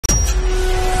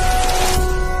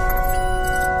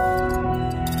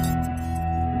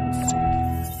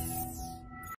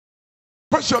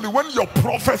especially when your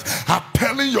prophets are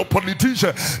telling your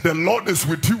politician the Lord is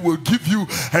with you, will give you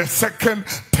a second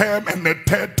term and a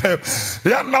third term.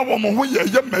 Yeah, now I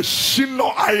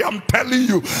am telling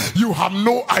you, you have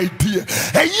no idea.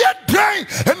 And yet,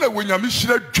 and when you miss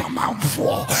the German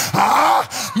for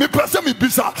me, person me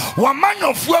bisa, one man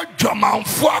of work German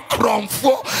for crown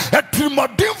for a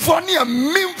trimodin for near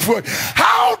mean for.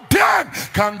 How then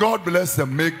can God bless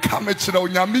them? Make come at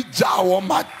Yami Jawa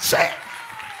Mache.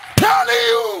 Telling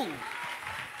you,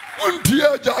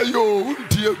 untia Jayo,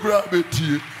 untia grab it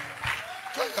here.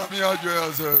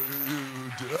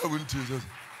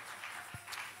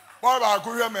 Why I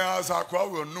could hear me as I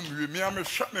will know me, I'm a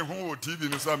shut me home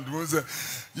TV and some doing,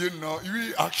 you know,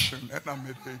 reaction and I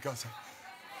made a casa.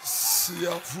 See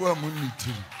a full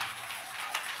meeting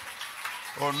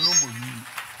or no more.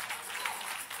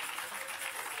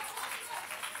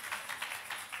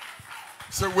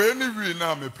 So when we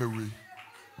now me pay we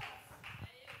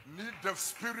need the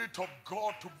Spirit of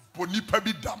God to bonipa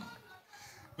be dam.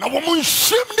 Now woman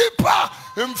shim nipa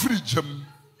and free jam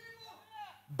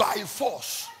by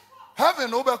force.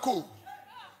 Heaven obeko.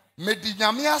 Me di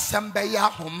nyame asem ya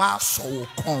homa so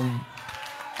kon.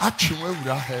 Atwe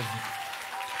wura heaven.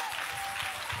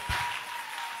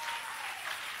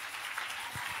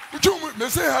 Me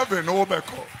say heaven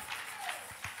obeko.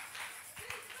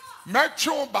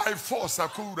 Metro by force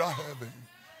akura heaven.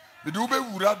 Me do be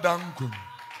wura dankun.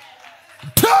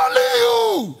 Telling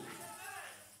you.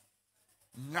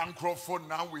 Nyankrofo,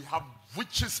 now we have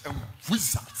witches and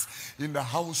wizards in the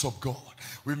house of God.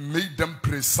 We made them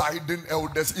presiding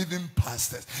elders, even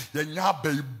pastors. Demonic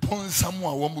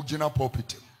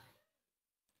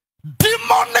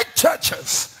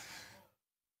churches.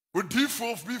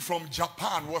 Oduro from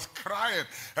Japan was crying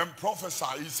and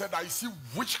prophesied. He said, I see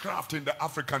witchcraft in the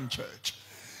African church.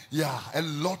 Yeah, a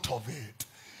lot of it.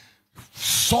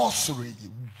 Sorcery,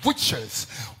 witches,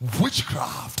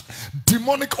 witchcraft,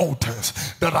 demonic altars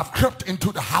that have crept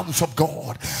into the house of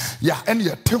God. Yeah, and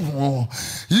yet, you know,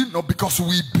 because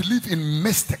we believe in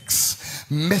mystics.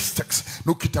 Mystics.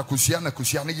 No kita kusiana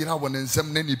yira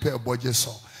wanensem neni pe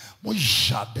bojeso. Mo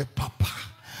jade papa.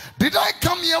 Did I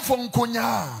come here from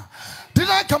Konya? Did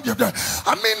I come here?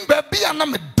 I mean, baby, I'm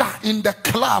in the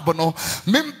club, no.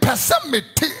 Me person me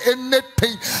take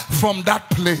anything from that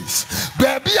place.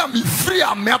 Baby, I'm free.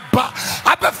 I'm a bar.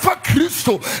 I'm for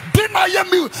Christo. Didn't I hear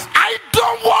me? I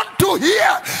don't want to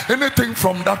hear anything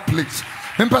from that place.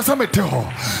 Me person me tell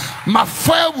her, my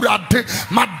fire would have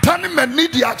my Danny me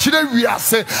need actually we are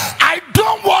say I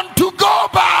don't want to go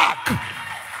back.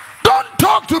 Don't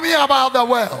talk to me about the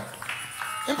world.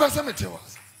 Me person me tell her.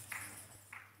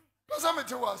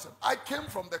 I came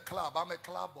from the club. I'm a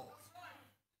club boy.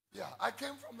 Yeah, I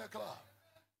came from the club.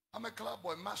 I'm a club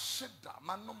boy. Mashida,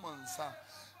 manomansa,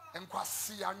 and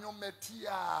kwasi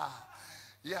anyometia.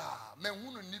 Yeah, me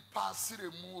hunu nipa sire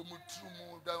mu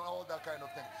mutrumu, all that kind of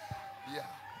thing.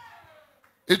 Yeah.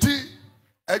 Iti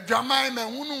a drama me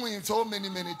hunu win so many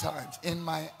times in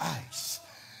my eyes.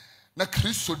 Na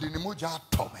Kristo di nimuja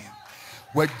tome.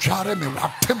 We jare me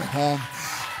wate me home.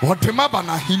 What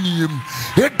bana hinium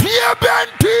a dear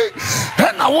benti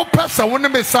and our person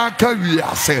when me sanka we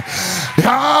are say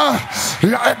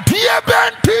dear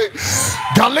benti.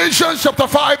 Galatians chapter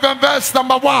 5 and verse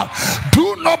number 1.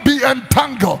 Do not be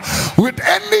entangled with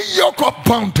any yoke of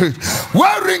bondage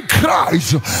wherein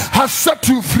Christ has set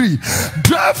you free.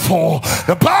 Therefore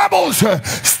the Bible says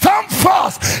stand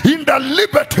fast in the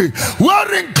liberty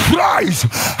wherein Christ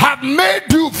hath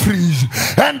made you free,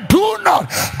 and do not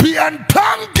be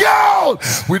entangled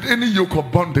with any yoke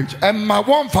of bondage. And my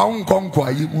one found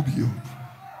conquer you will be you.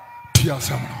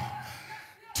 Tiasam.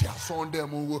 Tiason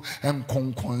demo and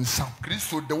conquer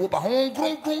Christo the Woba Hong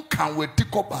Kong can we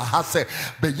take up a hase,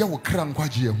 but you will cram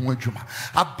quaji and wajuma.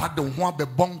 About the one be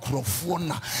bunkro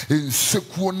fona in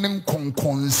sequoning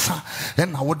conconsa,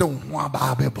 and I wouldn't want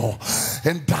babebo.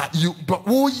 And that you, but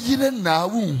oh, you now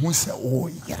who say, oh,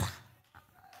 yeah.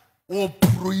 Oh,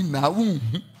 pray now,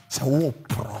 so oh,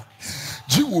 pro.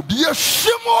 You will be a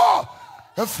shimmer,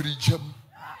 a free gem.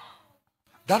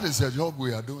 That is the job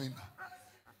we are doing.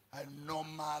 I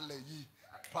normally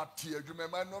party. You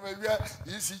remember,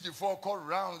 ECG 4 call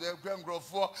round, the Grand Grove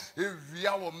 4,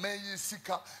 a May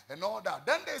Sika, and all that.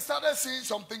 Then they started seeing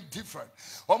something different.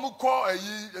 When we call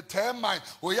a term mine,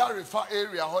 we are refer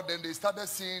area, then they started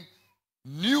seeing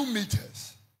new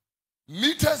meters.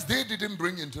 Meters they didn't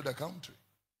bring into the country.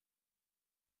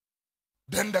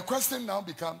 Then the question now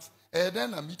becomes,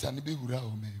 then a meter ni be hura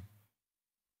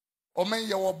ome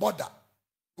your border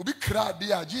ubi kra bi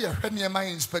agi ehwe niema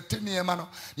inspect niema no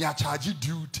ya charge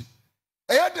duty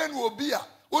then will be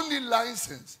only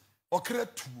license okra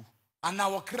 2 And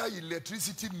our cry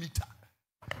electricity meter.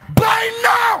 By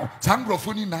now,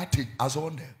 Sangrofoni nothing as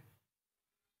on there.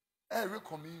 Every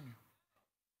communion.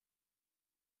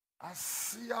 I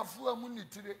see a full money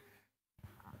today.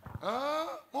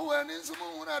 When in some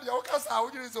moon at the Ocas,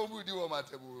 how you is over the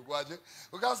matter.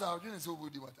 Because how you is over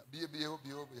the matter. Be.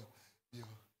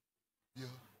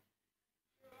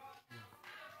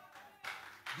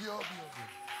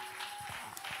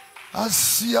 I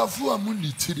see a full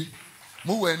money today.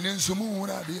 When in some moon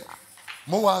at the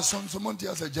Moa son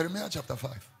Somontia Jeremiah chapter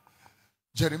 5.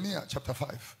 Jeremiah chapter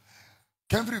 5.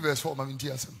 Can read verse 4,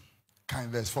 Mamintiasm.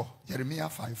 Kind verse 4. Jeremiah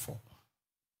 5:4.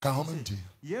 Can home to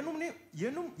Yenum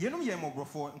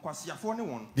Yemobrofo and Quasiafone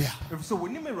one. Yeah. If so, we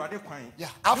need me rather quine.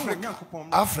 Yeah.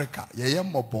 Africa.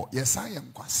 Yemobo. Yes, I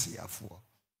am Quasiafo.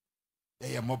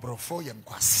 Yemobrofo and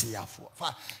Quasiafo.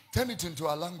 Turn it into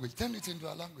a language.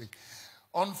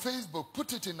 On Facebook,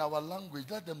 put it in our language.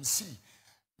 Let them see.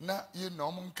 Na you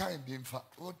know kind being fa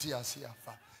what you see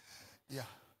fa yeah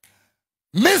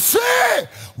Missy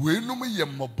we no me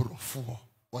yemobrofo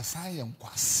was I am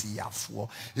kwasiafo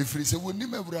if we say we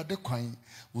nim awurade kwan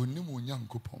we nim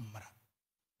onyankopon mra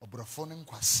obrofo ne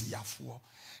kwasiafo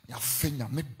ya fenya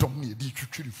me dom ne di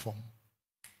twitwiri fom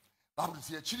Bible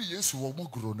say chiri Yesu wo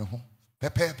moguro ne ho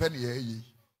pepepe ne ye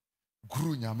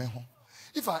guru nyame ho.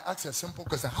 If I ask a simple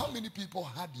question, how many people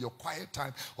had your quiet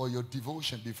time or your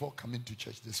devotion before coming to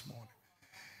church this morning?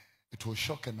 It was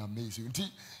shock and amazing.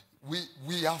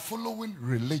 We are following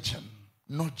religion,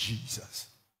 not Jesus.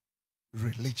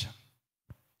 Religion.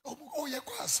 Oh, you're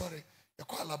quite sorry.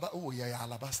 You're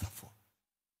alabaster for.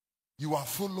 You are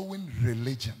following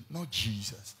religion, not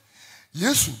Jesus.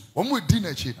 Yes, when we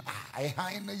dinner,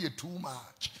 I know you too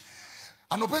much.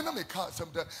 And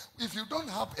if you don't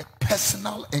have a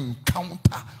personal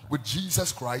encounter with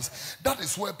Jesus Christ, that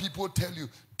is where people tell you,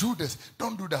 do this,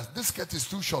 don't do that. This skirt is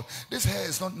too short. This hair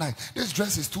is not nice. This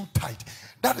dress is too tight.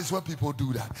 That is where people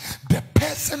do that. The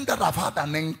person that have had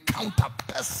an encounter,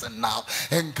 personal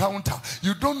encounter,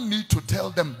 you don't need to tell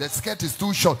them the skirt is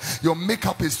too short, your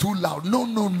makeup is too loud. No.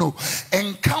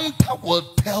 Encounter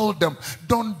will tell them,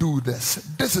 don't do this.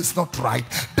 This is not right.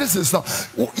 This is not.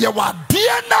 You are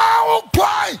dear now.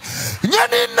 Why?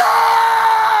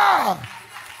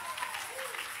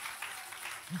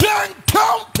 The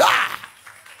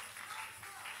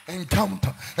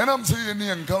encounter. And I'm saying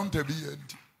the encounter be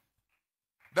empty.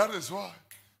 That is why.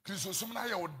 Because somebody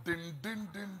din.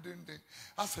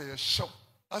 I say a show.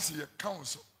 I say a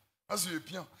counsel. I say a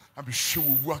piano. I'm sure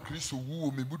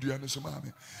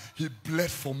he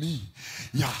bled for me.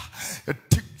 Yeah.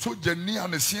 So Jenny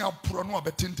and the Sia Prono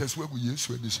Betintes where we use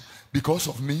this. Because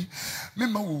of me,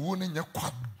 Mima will wound in your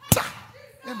quad.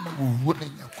 Mima will wound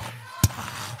in your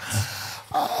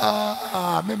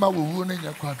quad. Mima will wound in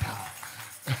your quad.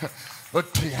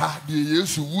 But they had the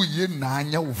years who ye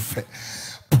nanya ufe.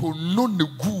 Pono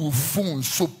negu phone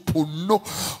so pono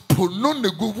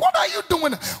negu. What are you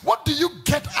doing? What do you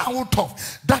get out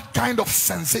of that kind of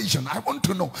sensation? I want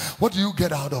to know. What do you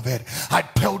get out of it? I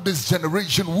tell this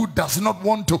generation who does not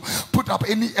want to put up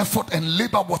any effort and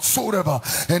labor whatsoever,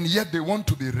 and yet they want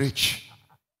to be rich.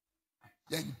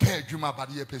 The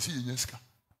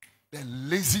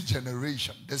lazy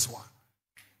generation, this one.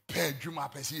 Juma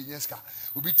Pessi, Yeska,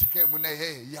 Ubiti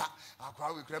Mune, ya,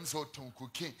 Aqua with Cremso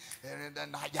Tonkuki, and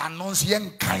then I announce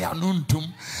young Kaya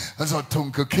Nuntum, as a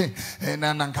Tonkuki, and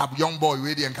then Uncap young boy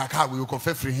with and Kaka, we will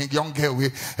confess young girl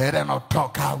with, and then I'll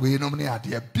talk out with no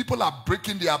idea. People are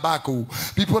breaking their back,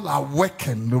 people are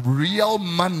working, real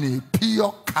money,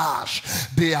 pure cash,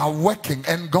 they are working,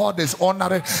 and God is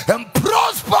honoring and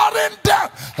prospering them.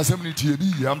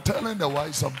 I'm telling the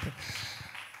why something.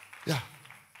 Yeah.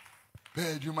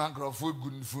 Pay you man food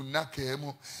good food na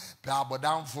kemo pe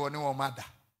abodam for ne o mada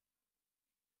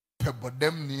pe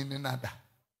bodam ni ne nada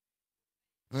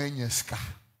no enyeska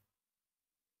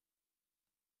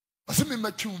asemi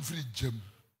matwum free jam.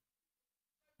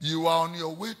 You are on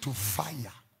your way to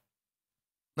fire.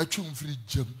 Matwum free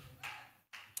jam.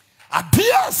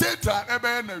 Adia Satan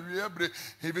ebe na wi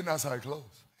even as I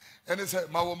close. And he said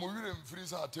ma wo mo wi free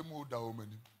sa atemu da o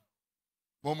mani.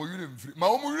 Momo yurim free. Ma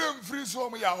omo yurim free so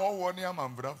omo ya hoho ne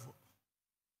amambrafo.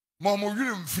 Momo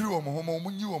yurim free omo homo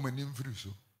omo nyi omo nim free so.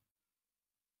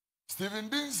 Stephen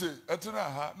Dinse etena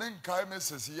ha ne nkai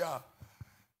message ya.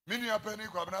 Mini apani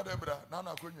kwa bna debra na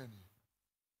na konwa ni.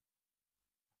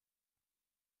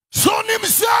 So nim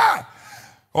sa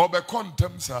obe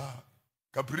kontem sa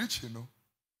ka preach no.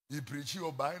 He preach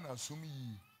obai na sum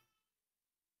yi.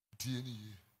 Tie ni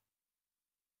yi.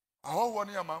 Ahoho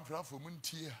ne amambrafo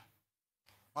muntie.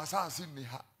 Masansi ni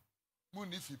ha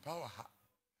muni fi power ha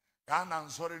kana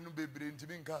nsore no bebre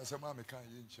ntimi nka asema me kan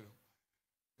ye nkyere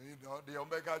You know, the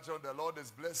Omega John, the Lord is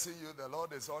blessing you, the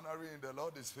Lord is honoring you, the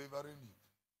Lord is favoring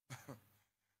you.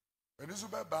 When you say,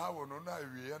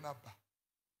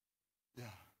 yeah,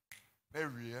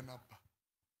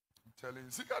 I'm telling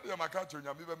you,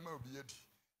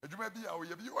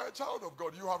 you are a child of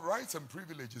God, you have rights and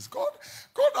privileges. God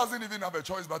doesn't even have a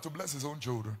choice but to bless his own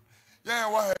children.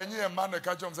 Yeah, why any man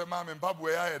catch on the mom in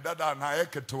Babwe, dada and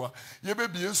Ayeka.Ghanaian. You may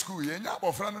be in school, you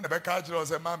have friend in the back of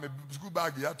the mom school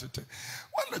bag. When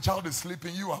the child is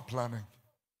sleeping, you are planning.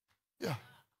 Yeah,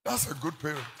 that's a good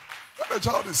parent. When the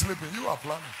child is sleeping, you are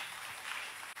planning.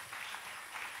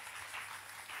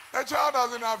 The child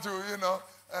doesn't have to, you know,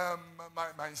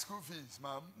 my school fees,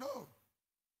 ma'am. No.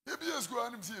 You be a school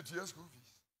and see it your school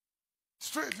fees.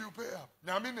 Straight you pay up.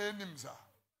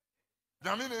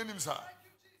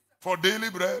 For daily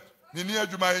bread. See,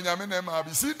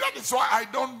 that is why I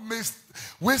don't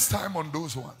waste time on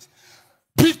those ones.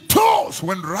 Because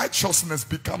when righteousness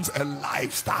becomes a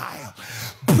lifestyle,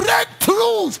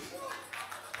 breakthroughs.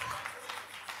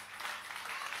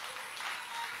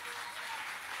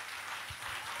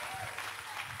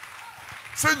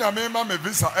 Say Nyame me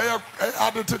visa.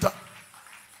 I did it.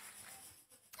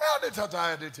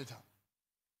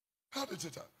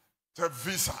 The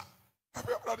visa.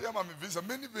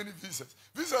 Many visas.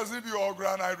 Visas if you all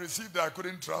grant I received I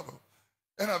couldn't travel.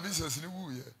 And a visas in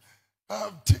the year. I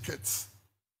have tickets.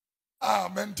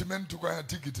 Meant to buy a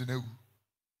ticket in a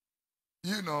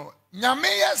you know.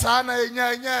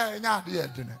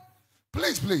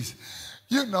 Please.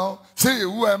 You know, say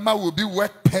who am I will be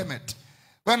work permit.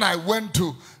 When I went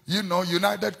to, you know,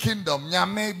 United Kingdom,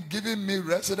 Nyame giving me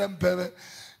resident permit.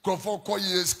 Crew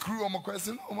on my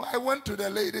question. I went to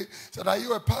the lady, said, "Are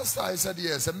you a pastor?" I said,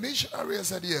 "Yes." A missionary? I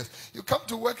said, "Yes." "You come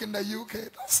to work in the UK?"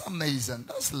 "That's amazing.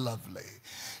 That's lovely.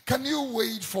 Can you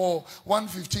wait for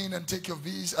 1:15 and take your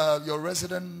visa, your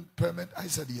resident permit?" I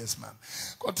said, "Yes, ma'am."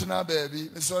 Got to now,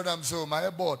 baby. Sorry, I'm so my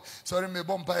board. Sorry, me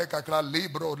bompaye kakla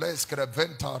libro leskre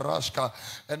venta rashka.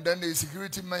 And then the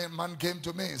security man came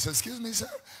to me and said, "Excuse me, sir,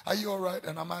 are you all right?"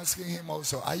 And I'm asking him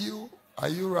also, Are you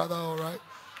rather all right?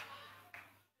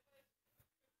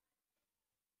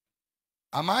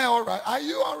 Am I all right? Are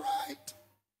you all right?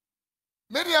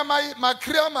 Maybe am I my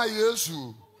kriya my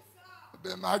yesu.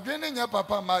 My dreaming your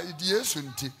papa my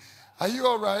idiosunti. Are you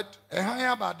all right? And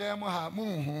how about them ha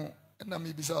muhu? And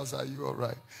I'm besides, are you all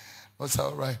right? What's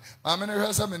all right? I'm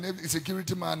in some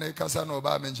security man Kasano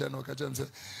ba mention no kachem say,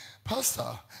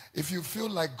 "Pastor, if you feel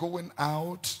like going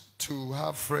out to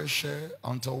have fresh air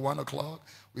until 1 o'clock,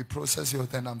 we process your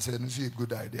thing." I'm saying it's a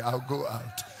good idea. I'll go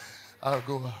out.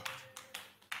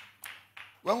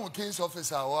 When we case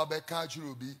officer or be catch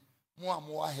you be more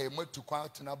to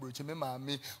quiet and abridge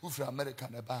me who from America.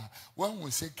 When we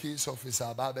say case officer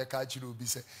about be catch you be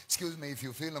say, "Excuse me, if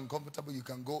you feel uncomfortable, you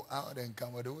can go out and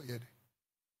come with the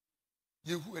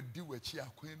you who do what you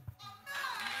are queen.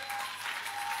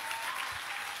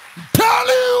 Tell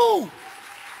you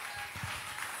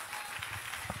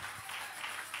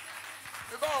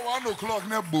about 1 o'clock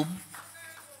now boom.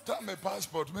 Tell me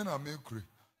passport, me na make.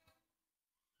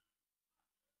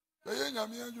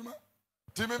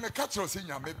 Timmy me catch us in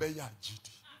Yame Beya GD.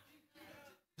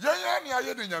 Yan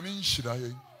ya de Yamin Shira.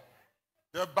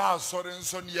 The bar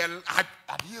Sorenson yell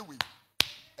at here we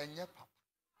and yep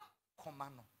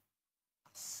commando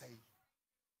say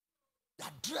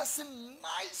you're dressing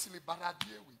nicely, but at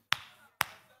here we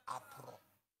apro.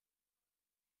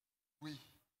 We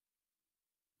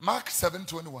Mark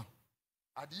 7:21.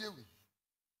 At here we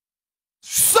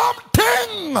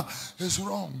something is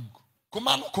wrong. Come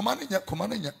on.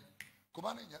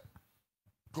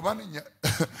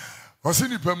 What's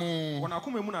in Pemu? When I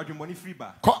come in, money free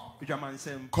bar. Jaman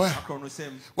Sam,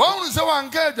 Sam. One is one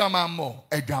get Jamamo,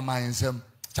 a Jamain.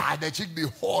 Child, the chick be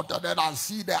hotter than I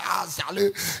see the ass.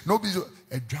 No, be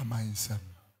a Jamain Sam.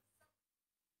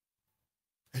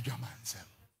 A Jamain Sam.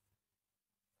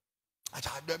 I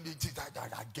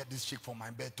get this chick for my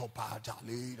bed top part.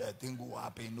 Charlie, the thing go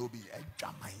up and no be a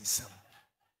Jamain Sam.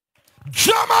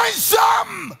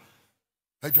 Jamaism!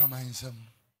 A Jamaism.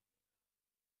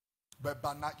 But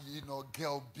not, you know,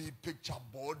 girl be picture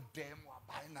board them, or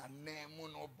buying a name,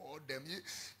 no board them.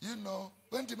 You know,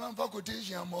 when the man for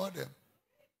quotation, more them.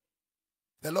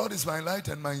 The Lord is my light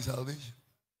and my salvation.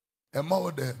 And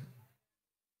more them.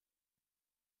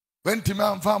 When the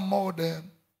man found more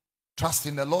them. Trust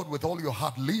in the Lord with all your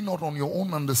heart. Lean not on your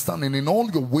own understanding. In all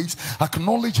your ways,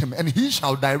 acknowledge him, and he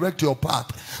shall direct your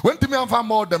path. When to me and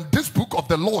more them, this book of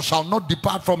the law shall not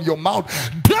depart from your mouth.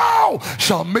 Thou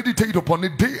shalt meditate upon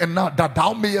it day and night, that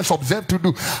thou mayest observe to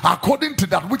do according to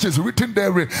that which is written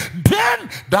therein. Then then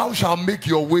thou shalt make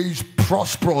your ways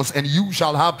prosperous, and you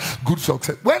shall have good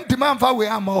success. When demand for we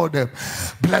are more them,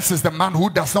 blessed is the man who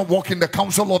does not walk in the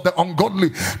counsel of the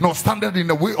ungodly, nor standeth in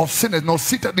the way of sinners, nor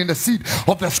seated in the seat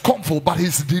of the scornful, but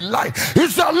his delight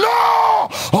is the law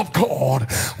of God.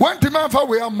 When demand for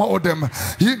we are more them,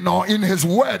 in his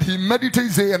word he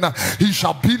meditates day and he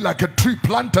shall be like a tree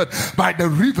planted by the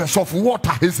rivers of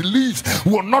water. His leaves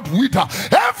will not wither.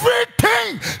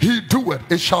 Everything he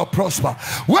doeth, it shall prosper.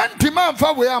 When demand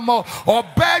for we are more or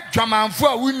beg jaman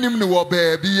for we nim no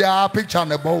baby picture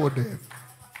about them.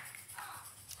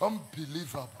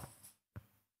 Unbelievable.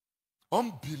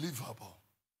 Unbelievable.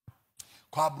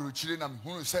 Kwabro chile na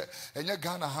mhunu se enye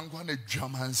Ghana hangwa na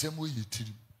jaman semo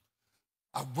yitiri.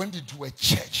 I went into a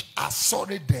church, I saw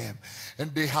them,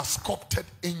 and they have sculpted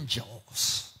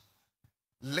angels,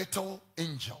 little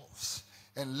angels,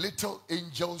 and little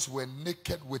angels were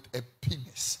naked with a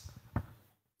penis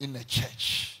in a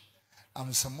church.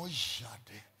 I'm some more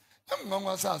shady.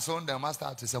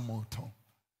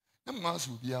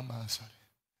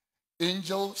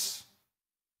 Angels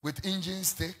with engine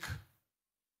stick,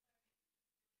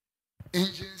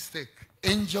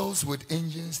 angels with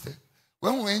engine stick.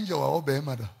 When we angel are obey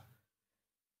mother.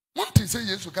 One thing say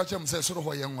yes to catch them say sort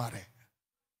of young mare.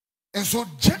 And so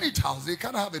genitals they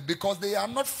can't have it because they are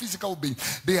not physical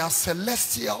beings, they are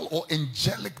celestial or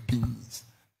angelic beings.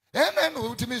 Amen.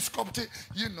 Ultimate sculpted,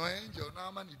 angel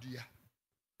now man idea.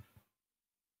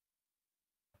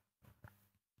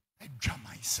 A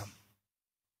dramaism.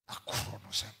 A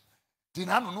chronosem.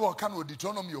 Dinano no can with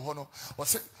Deuteronomy honor or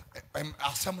say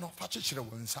a sermon of Pachachira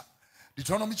Winsa.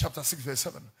 Deuteronomy chapter 6 verse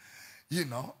 7.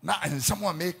 Now and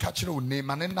someone may catch your name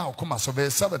and then now come so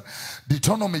verse 7.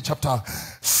 Deuteronomy chapter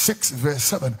 6 verse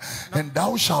 7. And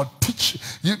thou shalt teach,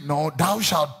 thou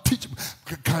shalt teach.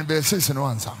 Can verse 6 no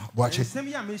answer. Watch it. And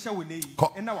Semia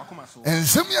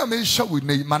may show with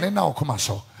name and now come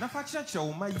so.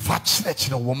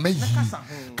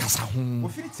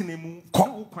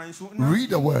 Read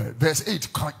the word. Verse 8.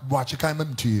 Watch it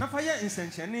come to you.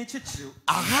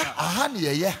 Aha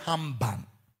ye hamban.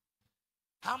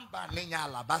 Hamba nenya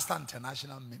Alabasta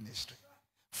International Ministry.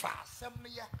 Fa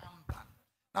assembly hamba.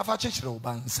 Na fa chechiro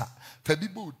bansa.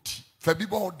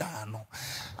 Febibo dano.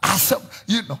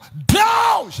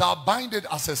 Thou shalt bind it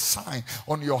as a sign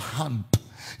on your hand.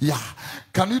 Yeah.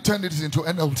 Can you turn it into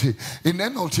NLT? In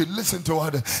NLT, listen to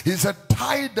what he said.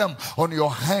 Tie them on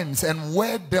your hands and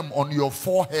wear them on your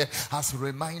forehead as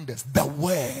reminders. The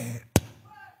word.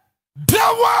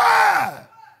 The word.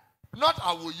 Not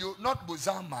Awuyu, not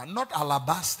Buzama, not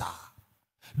Alabaster.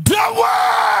 The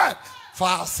word for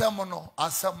Asemono,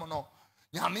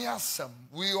 Yamiasem.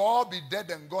 We all be dead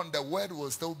and gone. The word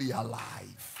will still be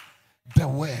alive. The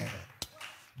word.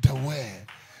 The word.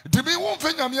 To be one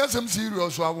thing, Yamiasem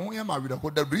serious. So I won't hear my reader.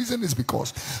 The reason is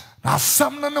because the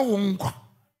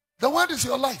word is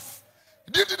your life.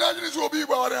 Did it will be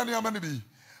about any be?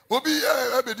 Do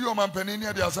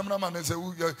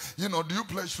you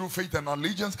pledge through faith and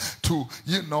allegiance to,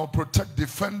 protect,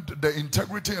 defend the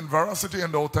integrity and veracity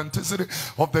and the authenticity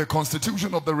of the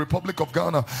Constitution of the Republic of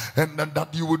Ghana, and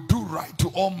that you would do right to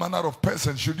all manner of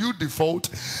persons? Should you default,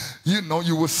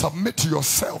 you will submit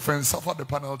yourself and suffer the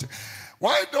penalty.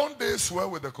 Why don't they swear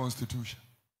with the Constitution?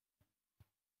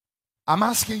 I'm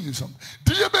asking you something.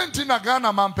 Do you think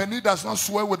Ghana Mampeni does not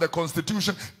swear with the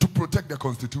Constitution to protect the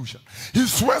Constitution? He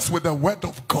swears with the word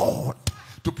of God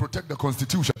to protect the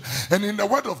Constitution. And in the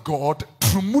word of God,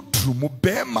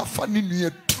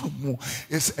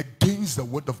 is against the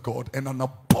word of God and an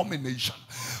abomination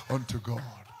unto God.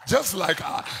 Just like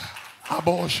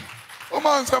abortion. I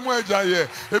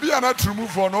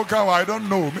don't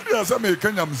know. Maybe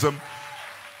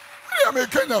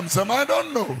I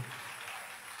don't know.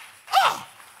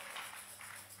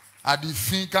 I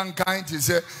defeat kind to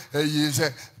say,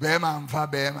 Bema and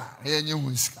Fabema, and you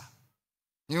whisker.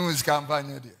 You whisker,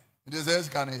 it is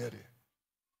Escanadia.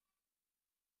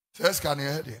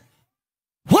 Escanadia.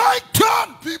 Why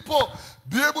can't people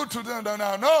be able to do that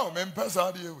now?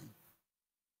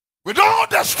 With all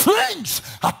the strings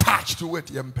attached to it,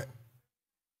 Yempe.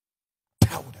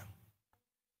 Tell them.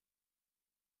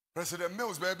 President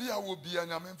Mills, baby, I will be an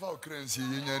Yamenfa currency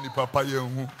in any papa.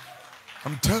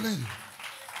 I'm telling you.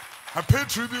 I pay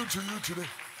tribute to you today.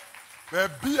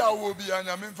 Baby, I will be an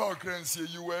Yamenfa currency.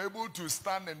 You were able to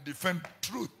stand and defend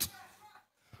truth.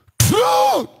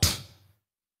 Truth.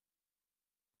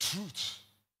 Truth.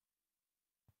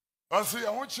 I say,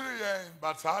 I want you to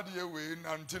but how do you win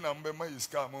until I'm by my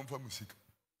scam for music?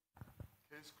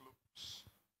 Case closed.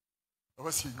 I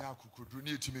was seeing now could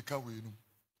need to make a win.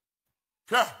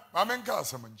 Yeah, I'm in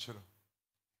Casa Manchero.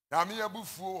 I'm here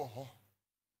before.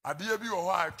 Adia bi o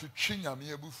ha to twinya me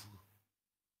abufu.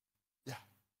 Yeah.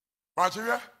 But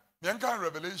you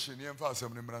Revelation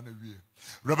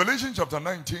Revelation chapter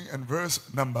 19 and verse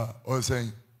number or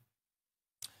saying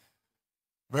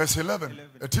verse 11.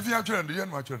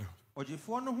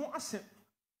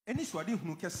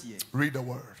 Read the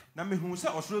word.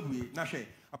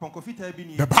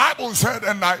 The Bible said,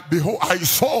 and I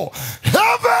saw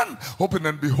heaven open,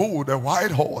 and behold a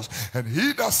white horse, and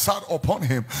he that sat upon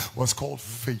him was called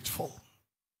Faithful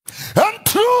and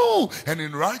true, and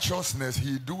in righteousness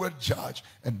he doeth judge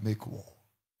and make war.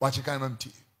 What you can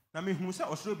empty? What will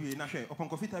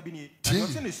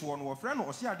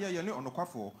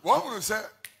say?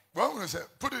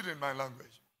 Put it in my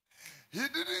language. He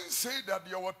didn't say that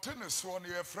your tennis one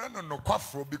your friend no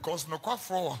kwafro because no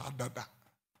kwafro had that.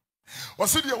 Or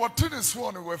said your tennis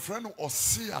one your friend or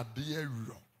see a dear.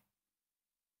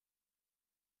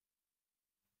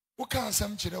 What can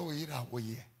some children we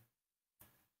here?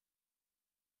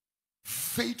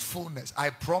 Faithfulness.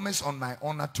 I promise on my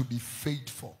honor to be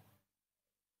faithful.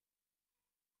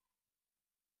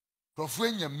 Because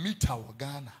when you meet our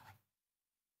Ghana,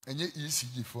 and you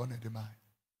easy for the mind.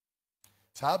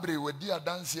 Sabri, we dear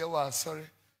dance here was sorry.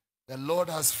 The Lord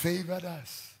has favored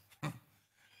us,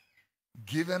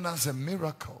 given us a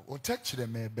miracle. O touch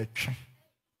them a betray.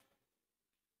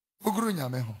 Ugrunya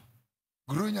meho.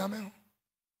 Grunya meho.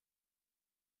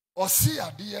 O see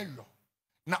a dear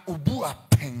na ubu a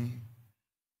pen.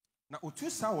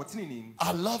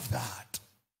 I love that.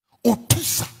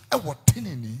 Otusa e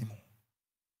watini.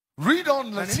 Read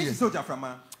on, let's hear.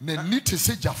 Neniti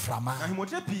se jaframa.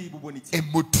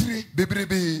 Emotire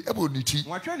bebrebe eboniti.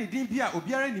 Wachira ni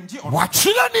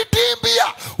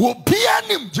dimbia obia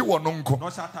nimje wononko.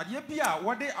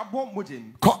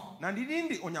 Na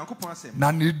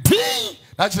ni din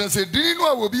na kire se din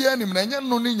no obia nim na nya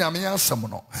no ni nyame asem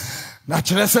no. Na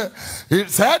kire se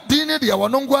din ne de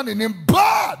wononko ani ni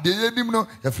ba de yenim no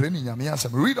e fre ni nyame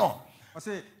asem. Read on. I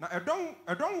say na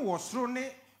edon wo sro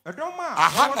ne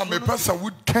Ahana me person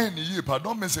would can ye, but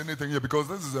don't miss anything here because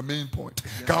this is the main point.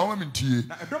 The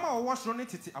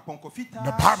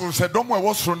Bible said, "Don't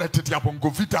was from it upon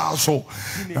Govita also."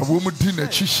 The woman dinner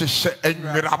chishe and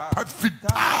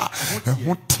rapafita.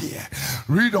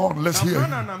 Read on, let's hear.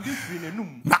 Now,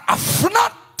 after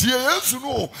yes, you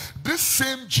know, this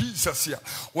same Jesus here,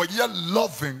 what you're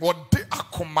loving, what they are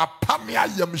come pamia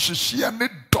yamishia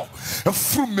nedo, and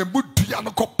from me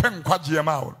butiano copen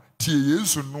quajiamau.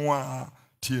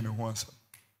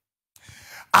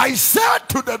 I said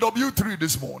to the W3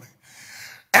 this morning,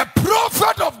 a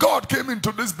prophet of God came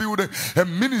into this building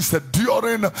and ministered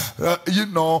during,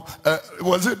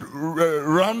 was it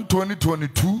Run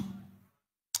 2022?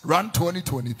 Run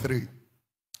 2023.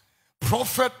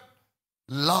 Prophet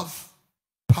Love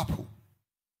Papu.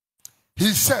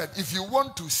 He said, if you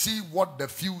want to see what the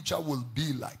future will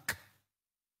be like,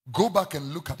 go back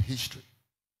and look at history.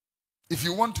 If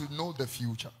you want to know the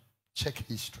future, check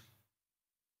history.